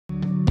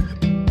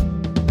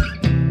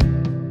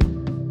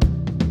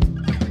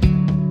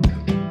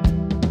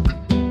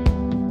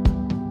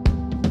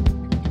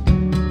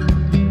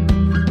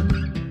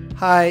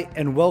Hi,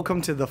 and welcome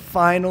to the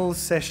final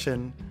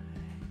session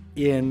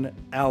in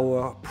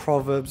our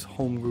Proverbs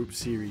home group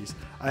series.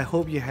 I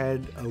hope you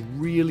had a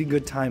really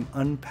good time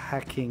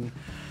unpacking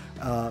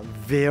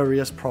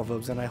various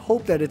Proverbs, and I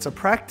hope that it's a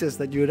practice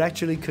that you would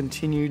actually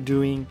continue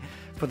doing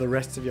for the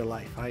rest of your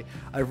life.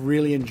 I've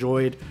really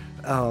enjoyed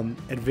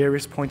at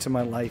various points in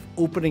my life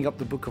opening up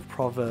the book of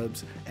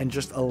Proverbs and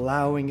just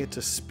allowing it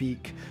to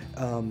speak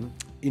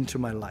into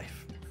my life.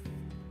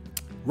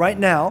 Right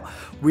now,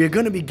 we are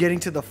going to be getting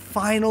to the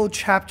final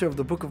chapter of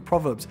the book of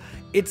Proverbs.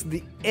 It's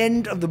the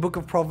end of the book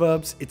of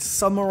Proverbs. It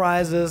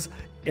summarizes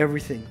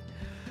everything.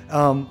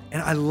 And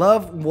I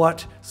love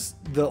what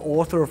the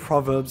author of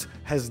Proverbs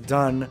has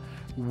done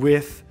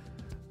with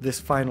this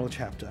final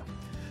chapter.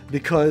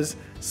 Because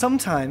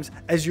sometimes,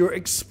 as you're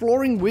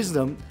exploring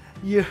wisdom,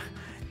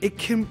 it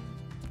can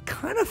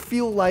kind of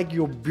feel like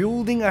you're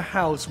building a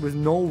house with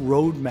no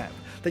roadmap,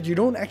 that you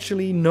don't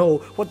actually know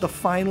what the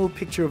final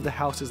picture of the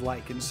house is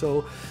like. And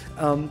so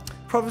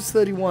Proverbs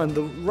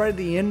 31, right at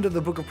the end of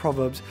the book of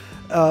Proverbs,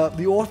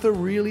 the author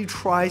really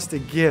tries to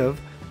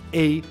give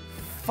a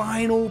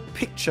final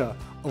picture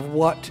of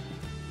what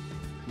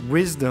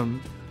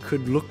wisdom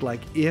could look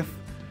like if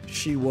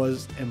she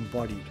was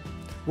embodied.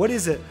 What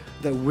is it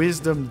that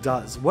wisdom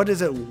does? What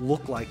does it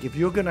look like? If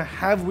you're going to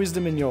have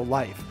wisdom in your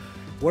life,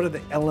 what are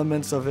the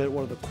elements of it?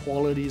 What are the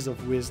qualities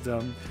of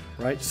wisdom,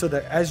 right? So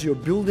that as you're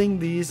building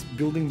these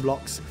building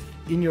blocks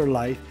in your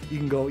life, you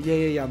can go,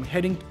 yeah, I'm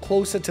heading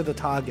closer to the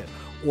target.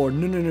 Or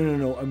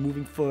no, I'm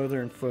moving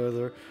further and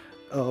further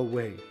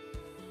away.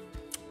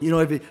 You know,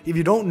 if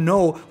you don't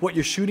know what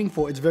you're shooting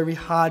for, it's very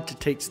hard to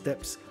take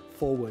steps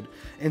forward.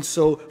 And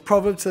so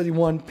Proverbs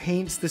 31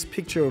 paints this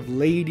picture of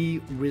Lady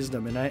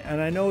Wisdom. And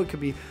I know it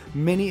could be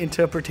many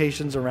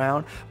interpretations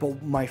around,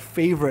 but my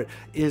favorite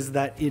is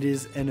that it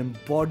is an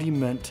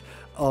embodiment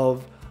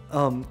of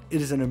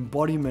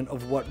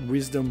what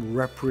wisdom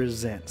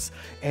represents.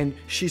 And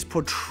she's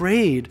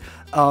portrayed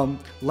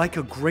like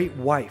a great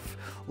wife,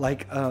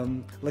 like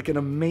an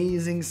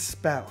amazing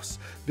spouse,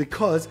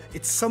 because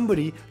it's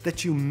somebody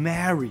that you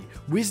marry.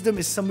 Wisdom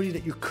is somebody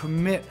that you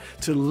commit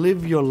to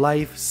live your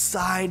life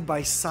side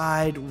by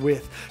side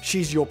with.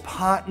 She's your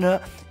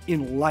partner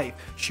in life.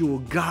 She will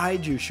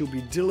guide you. She'll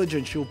be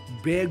diligent. She'll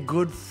bear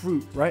good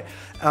fruit, right?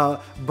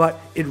 But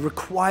it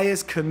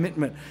requires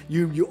commitment.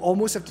 You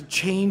almost have to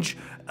change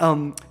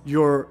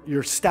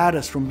your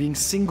status from being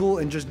single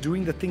and just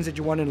doing the things that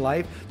you want in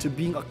life to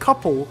being a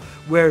couple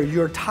where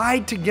you're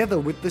tied together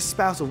with this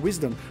spouse of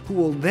wisdom who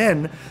will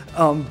then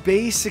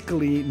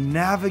basically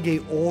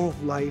navigate all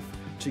of life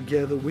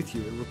together with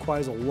you. It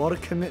requires a lot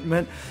of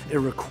commitment. It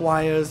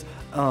requires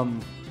a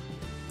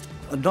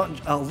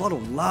lot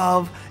of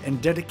love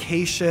and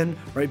dedication,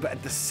 right? But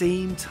at the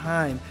same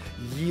time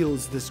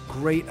yields this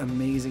great,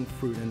 amazing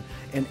fruit.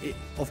 And it,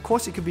 of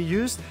course, it could be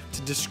used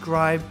to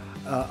describe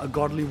a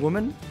godly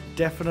woman.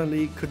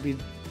 Definitely could be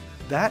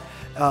that.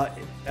 But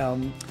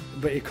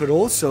it could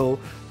also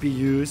be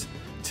used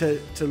to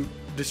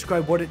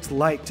describe what it's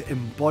like to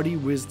embody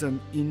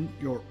wisdom in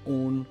your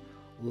own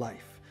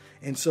life.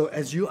 And so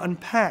as you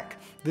unpack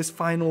this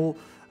final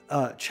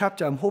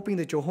chapter, I'm hoping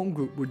that your home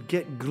group would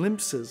get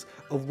glimpses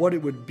of what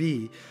it would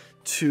be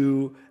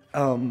to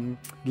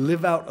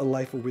live out a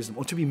life of wisdom,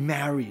 or to be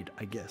married,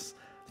 I guess,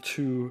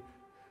 to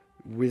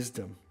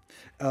wisdom.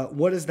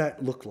 What does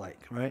that look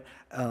like, right?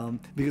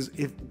 Because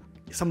if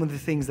some of the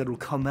things that will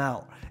come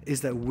out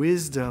is that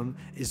wisdom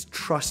is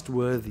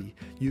trustworthy.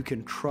 You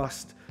can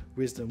trust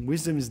wisdom.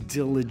 Wisdom is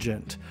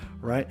diligent,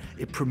 right?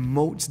 It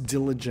promotes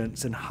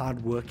diligence and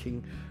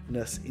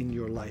hardworkingness in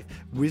your life.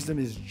 Wisdom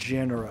is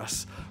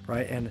generous,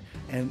 right? And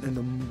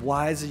the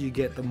wiser you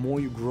get, the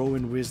more you grow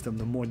in wisdom,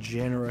 the more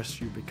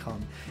generous you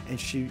become.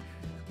 And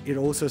it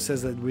also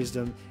says that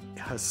wisdom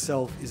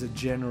herself is a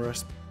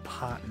generous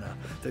partner.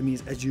 That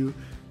means as you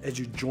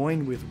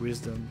join with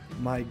wisdom,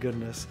 my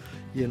goodness,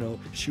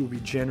 she will be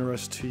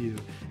generous to you.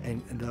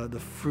 And the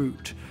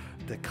fruit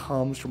that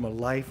comes from a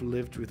life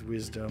lived with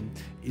wisdom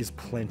is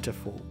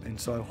plentiful. And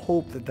so I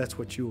hope that that's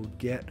what you will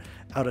get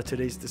out of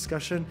today's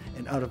discussion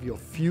and out of your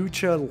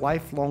future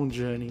lifelong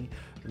journey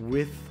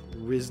with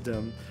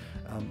wisdom.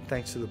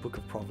 Thanks to the book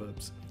of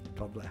Proverbs.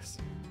 God bless.